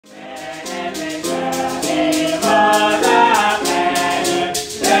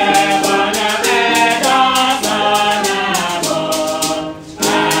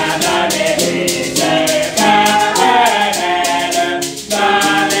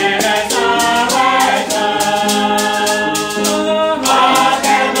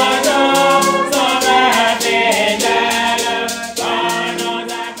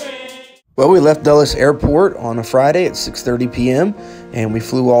left Dulles Airport on a Friday at 6:30 p.m. and we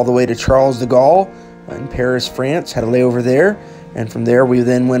flew all the way to Charles de Gaulle in Paris, France, had a layover there. And from there, we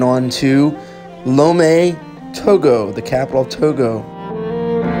then went on to Lomé, Togo, the capital of Togo.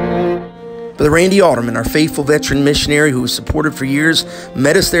 Brother Randy Alderman, our faithful veteran missionary who was supported for years,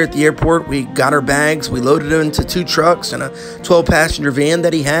 met us there at the airport. We got our bags. We loaded them into 2 trucks and a 12-passenger van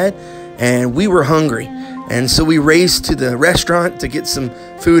that he had, and we were hungry. And so we raced to the restaurant to get some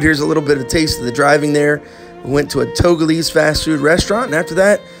food. Here's a little bit of a taste of the driving there. We went to a Togolese fast food restaurant, and after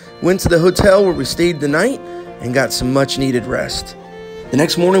that, went to the hotel where we stayed the night and got some much-needed rest. The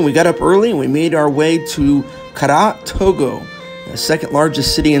next morning, we got up early and we made our way to Kara, Togo, the second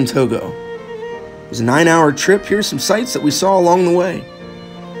largest city in Togo. It was a 9-hour trip. Here's some sights that we saw along the way.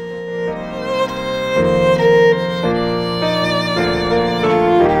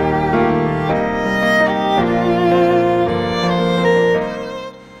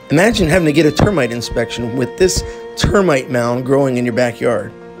 Imagine having to get a termite inspection with this termite mound growing in your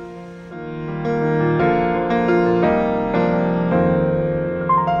backyard.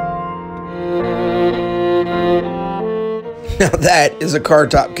 Now that is a car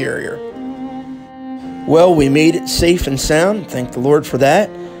top carrier. Well, we made it safe and sound. Thank the Lord for that.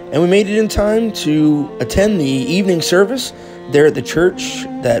 And we made it in time to attend the evening service there at the church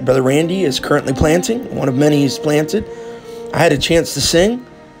that Brother Randy is currently planting, one of many he's planted. I had a chance to sing.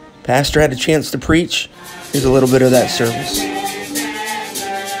 Pastor had a chance to preach. Here's a little bit of that service.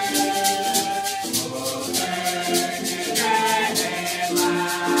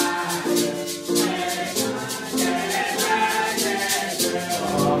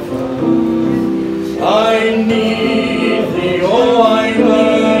 I need thee, oh, I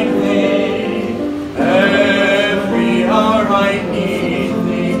need thee. Every hour I need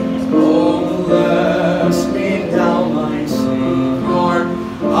thee. Oh, bless me thou, my Savior.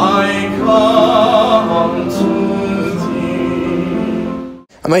 I come to thee.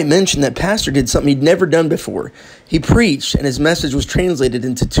 I might mention that Pastor did something he'd never done before. He preached, and his message was translated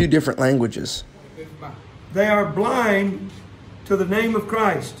into 2 different languages. They are blind to the name of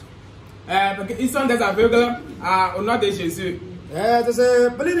Christ. Ils sont des aveugles au nom de Jésus.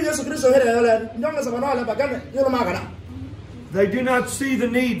 They do not see the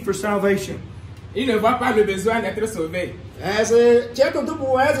need for salvation. Ils ne voient pas le besoin d'être sauvés. As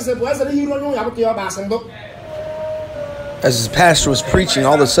his pastor was preaching,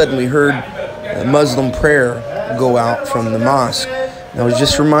 all of a sudden we heard a Muslim prayer go out from the mosque. And I was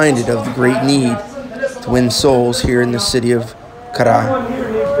just reminded of the great need to win souls here in the city of Kara.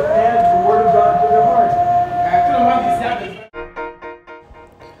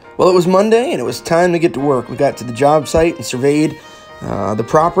 Well, it was Monday, and it was time to get to work. We got to the job site and surveyed the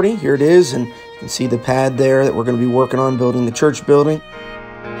property. Here it is, and you can see the pad there that we're going to be working on building the church building.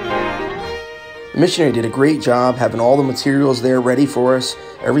 The missionary did a great job having all the materials there ready for us,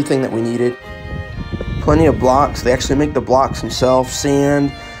 everything that we needed. Plenty of blocks. They actually make the blocks themselves,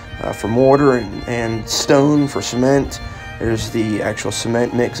 sand for mortar and stone for cement. There's the actual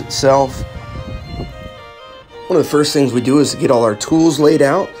cement mix itself. One of the first things we do is to get all our tools laid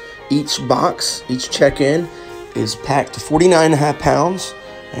out. Each box, each check-in is packed to 49.5 pounds,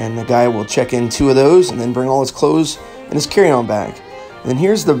 and the guy will check in 2 of those and then bring all his clothes in his carry-on bag. And then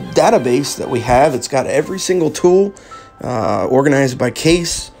here's the database that we have. It's got every single tool organized by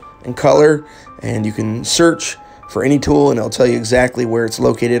case and color, and you can search for any tool and it'll tell you exactly where it's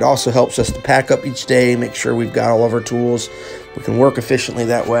located. It also helps us to pack up each day, make sure we've got all of our tools. We can work efficiently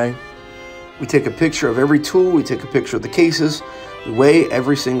that way. We take a picture of every tool. We take a picture of the cases. We weigh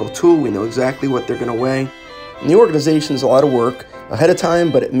every single tool. We know exactly what they're going to weigh. And the organization is a lot of work ahead of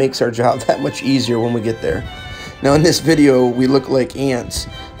time, but it makes our job that much easier when we get there. Now in this video, we look like ants,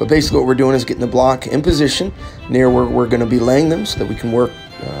 but basically what we're doing is getting the block in position near where we're going to be laying them so that we can work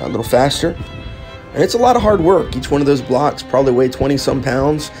a little faster. And it's a lot of hard work. Each one of those blocks probably weigh 20-some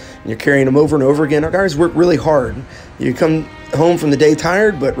pounds, and you're carrying them over and over again. Our guys work really hard. You come home from the day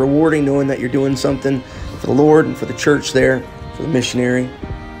tired, but rewarding knowing that you're doing something for the Lord and for the church there, for the missionary.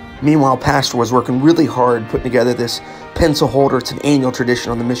 Meanwhile, Pastor was working really hard putting together this pencil holder. It's an annual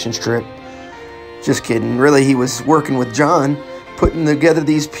tradition on the mission trip. Just kidding. Really, he was working with John, putting together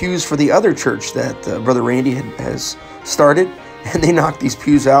these pews for the other church that Brother Randy has started, and they knocked these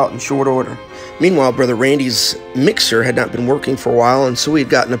pews out in short order. Meanwhile, Brother Randy's mixer had not been working for a while, and so we had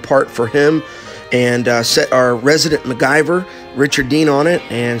gotten a part for him and set our resident MacGyver, Richard Dean, on it,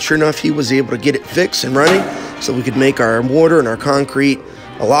 and sure enough, he was able to get it fixed and running so we could make our mortar and our concrete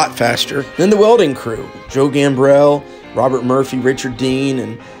a lot faster. Then the welding crew, Joe Gambrell, Robert Murphy, Richard Dean,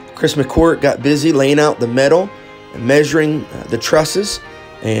 and Chris McCourt got busy laying out the metal and measuring the trusses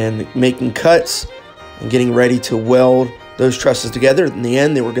and making cuts and getting ready to weld those trusses together. In the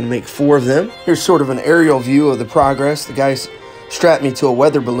end, they were going to make 4 of them. Here's sort of an aerial view of the progress. The guys strapped me to a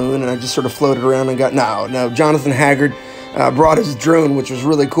weather balloon, and I just sort of floated around and got, no, Jonathan Haggard brought his drone, which was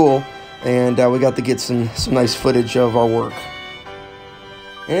really cool, and we got to get some nice footage of our work.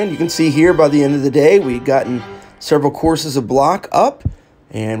 And you can see here by the end of the day, we'd gotten several courses of block up,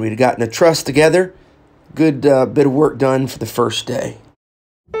 and we'd gotten a truss together. Good bit of work done for the first day.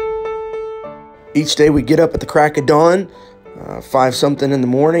 Each day we'd get up at the crack of dawn, 5-something in the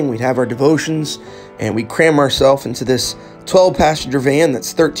morning. We'd have our devotions, and we'd cram ourselves into this 12-passenger van.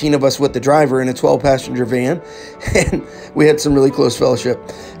 That's 13 of us with the driver in a 12-passenger van. And we had some really close fellowship.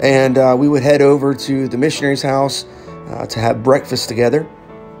 And we would head over to the missionaries' house to have breakfast together.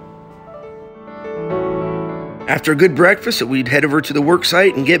 After a good breakfast, we'd head over to the work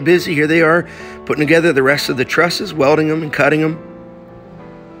site and get busy. Here they are, putting together the rest of the trusses, welding them and cutting them.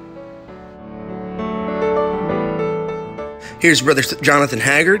 Here's Brother Jonathan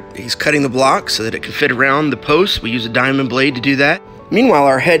Haggard. He's cutting the block so that it can fit around the posts. We use a diamond blade to do that. Meanwhile,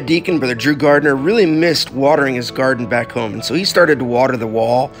 our head deacon, Brother Drew Gardner, really missed watering his garden back home, and so he started to water the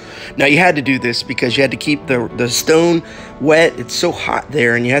wall. Now, you had to do this because you had to keep the stone wet. It's so hot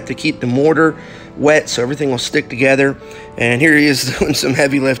there, and you have to keep the mortar wet so everything will stick together. And here he is doing some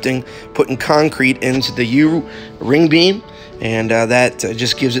heavy lifting, putting concrete into the U-ring beam, and that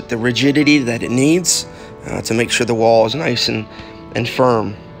just gives it the rigidity that it needs to make sure the wall is nice and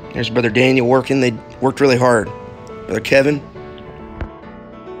firm. There's Brother Daniel working. They worked really hard. Brother Kevin.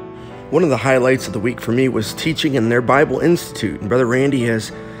 One of the highlights of the week for me was teaching in their Bible Institute. And Brother Randy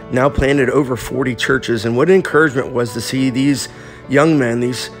has now planted over 40 churches. And what an encouragement was to see these young men,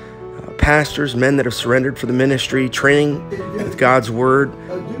 these pastors, men that have surrendered for the ministry, training with God's Word.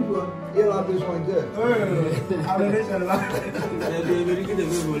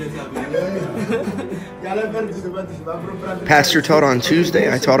 Pastor taught on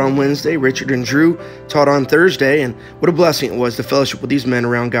Tuesday, I taught on Wednesday, Richard and Drew taught on Thursday, and what a blessing it was to fellowship with these men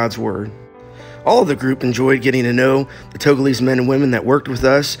around God's Word. All of the group enjoyed getting to know the Togolese men and women that worked with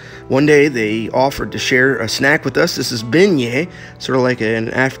us. One day they offered to share a snack with us. This is beignet, sort of like an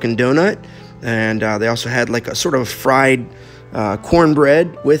African donut, and they also had like a sort of fried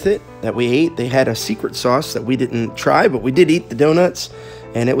cornbread with it that we ate. They had a secret sauce that we didn't try, but we did eat the donuts,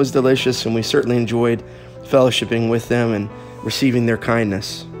 and it was delicious, and we certainly enjoyed fellowshipping with them and receiving their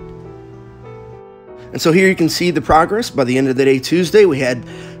kindness. And so here you can see the progress. By the end of the day Tuesday, we had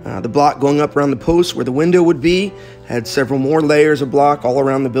the block going up around the post where the window would be, had several more layers of block all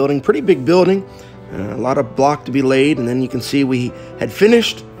around the building. Pretty big building, a lot of block to be laid, and then you can see we had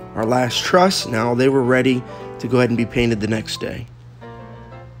finished our last truss. Now they were ready to go ahead and be painted the next day.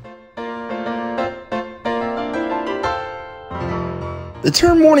 The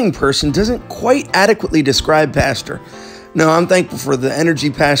term morning person doesn't quite adequately describe Pastor. No, I'm thankful for the energy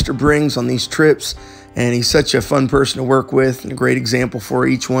Pastor brings on these trips, and he's such a fun person to work with and a great example for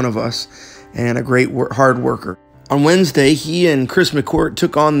each one of us, and a great hard worker. On Wednesday, he and Chris McCourt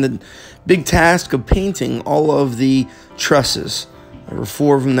took on the big task of painting all of the trusses. There were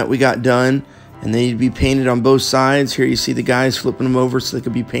 4 of them that we got done, and they need to be painted on both sides. Here you see the guys flipping them over so they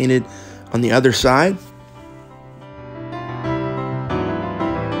could be painted on the other side.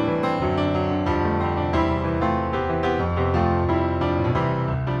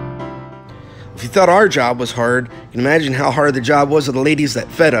 If you thought our job was hard, you can imagine how hard the job was of the ladies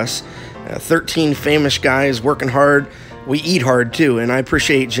that fed us. 13 famous guys working hard. We eat hard too, and I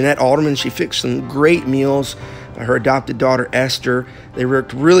appreciate Jeanette Alderman. She fixed some great meals. Her adopted daughter, Esther. They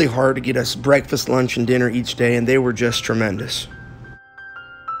worked really hard to get us breakfast, lunch, and dinner each day, and they were just tremendous.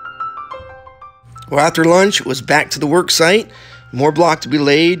 Well, after lunch, it was back to the work site. More block to be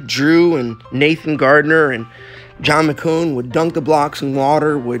laid. Drew and Nathan Gardner and John McCone would dunk the blocks in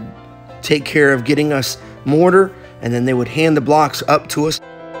water, would take care of getting us mortar, and then they would hand the blocks up to us.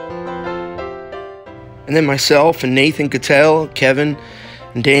 And then myself and Nathan Cattell, Kevin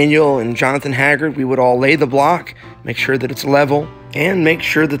and Daniel and Jonathan Haggard, we would all lay the block, make sure that it's level, and make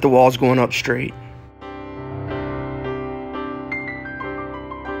sure that the wall's going up straight.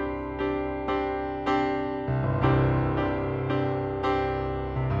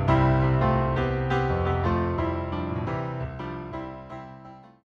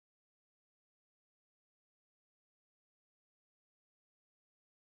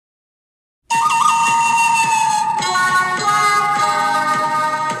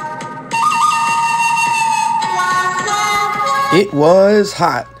 It was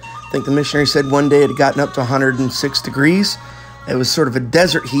hot. I think the missionary said one day it had gotten up to 106 degrees, It was sort of a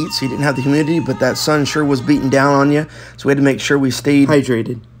desert heat, so you didn't have the humidity, but that sun sure was beating down on you. So we had to make sure we stayed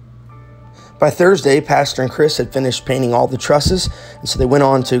hydrated. By Thursday, Pastor and Chris had finished painting all the trusses, and so they went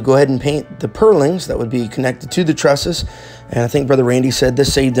on to go ahead and paint the purlings that would be connected to the trusses. And I think Brother Randy said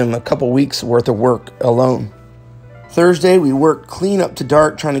this saved them a couple weeks worth of work alone. Thursday, we worked clean up to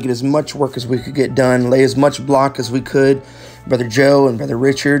dark, trying to get as much work as we could get done, lay as much block as we could. Brother Joe and Brother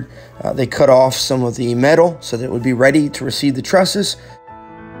Richard, they cut off some of the metal so that it would be ready to receive the trusses.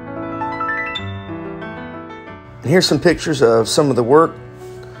 And here's some pictures of some of the work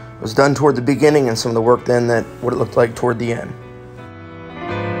that was done toward the beginning and some of the work then that what it looked like toward the end.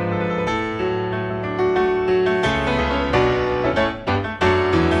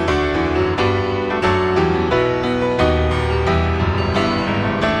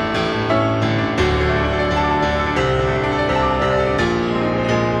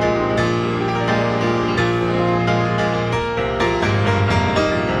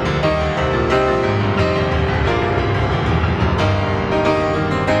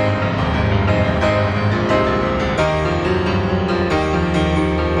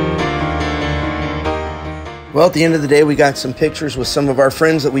 Well, at the end of the day, we got some pictures with some of our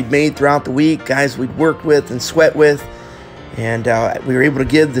friends that we'd made throughout the week, guys we'd worked with and sweat with. And we were able to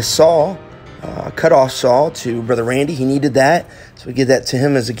give the saw, cut-off saw, to Brother Randy. He needed that, so we give that to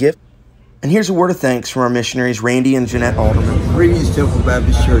him as a gift. And here's a word of thanks from our missionaries, Randy and Jeanette Alderman. Greetings, Temple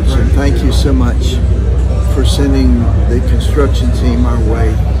Baptist Church, and thank you so much for sending the construction team our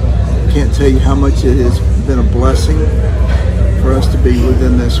way. Can't tell you how much it has been a blessing for us to be with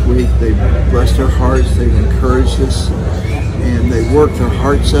them this week. They've blessed our hearts, they've encouraged us, and they worked their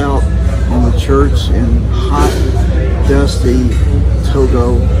hearts out on the church in hot, dusty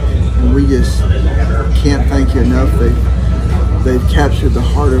Togo, and we just can't thank you enough. They've captured the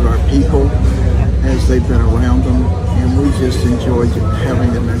heart of our people as they've been around them, and we just enjoyed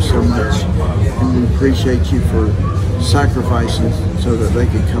having them there so much, and we appreciate you for sacrificing so that they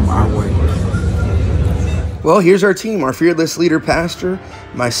could come our way. Well, here's our team, our fearless leader pastor,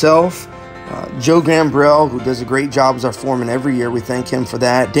 myself, Joe Gambrell, who does a great job as our foreman every year. We thank him for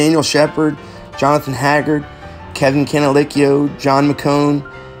that. Daniel Shepard, Jonathan Haggard, Kevin Canalicchio, John McCone,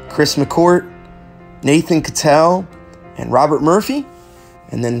 Chris McCourt, Nathan Cattell, and Robert Murphy.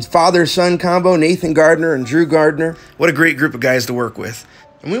 And then father-son combo, Nathan Gardner and Drew Gardner. What a great group of guys to work with.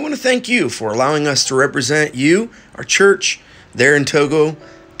 And we want to thank you for allowing us to represent you, our church, there in Togo,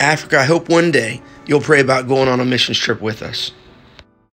 Africa. I hope one day you'll pray about going on a missions trip with us.